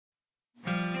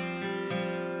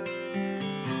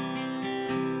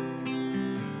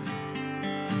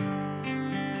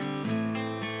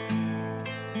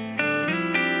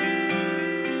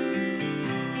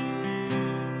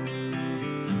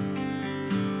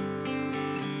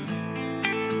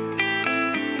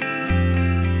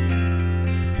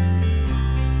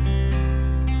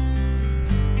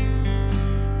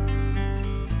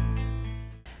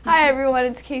everyone,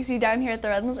 it's Casey down here at the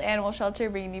Redlands Animal Shelter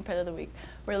bringing you Pet of the Week.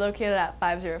 We're located at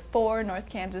 504 North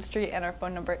Kansas Street and our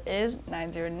phone number is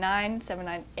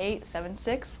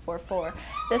 909-798-7644.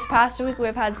 This past week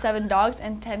we've had 7 dogs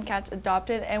and 10 cats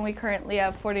adopted, and we currently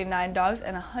have 49 dogs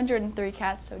and 103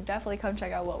 cats, so definitely come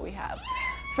check out what we have.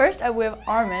 First up we have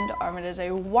Armand. Armand is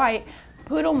a white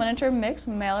poodle miniature mix,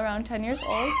 male around 10 years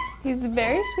old. He's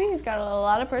very sweet, he's got a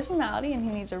lot of personality, and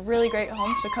he needs a really great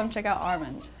home, so come check out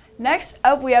Armand. Next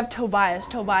up we have Tobias.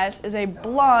 Tobias is a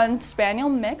blonde spaniel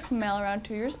mix, male around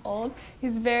 2 years old.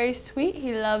 He's very sweet,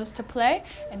 he loves to play,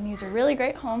 and he's a really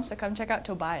great home, so come check out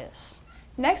Tobias.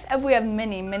 Next up we have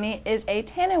Minnie. Minnie is a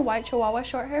tan and white Chihuahua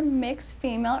short hair mix,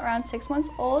 female around 6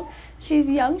 months old. She's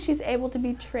young, she's able to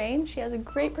be trained, she has a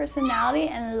great personality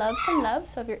and loves to love,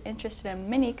 so if you're interested in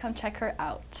Minnie, come check her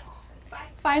out.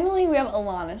 Finally, we have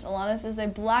Alanis. Alanis is a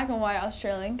black and white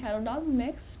Australian cattle dog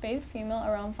mix, spayed female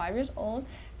around 5 years old.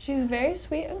 She's very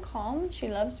sweet and calm. She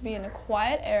loves to be in a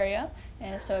quiet area,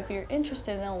 and so if you're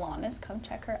interested in Alanis, come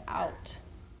check her out.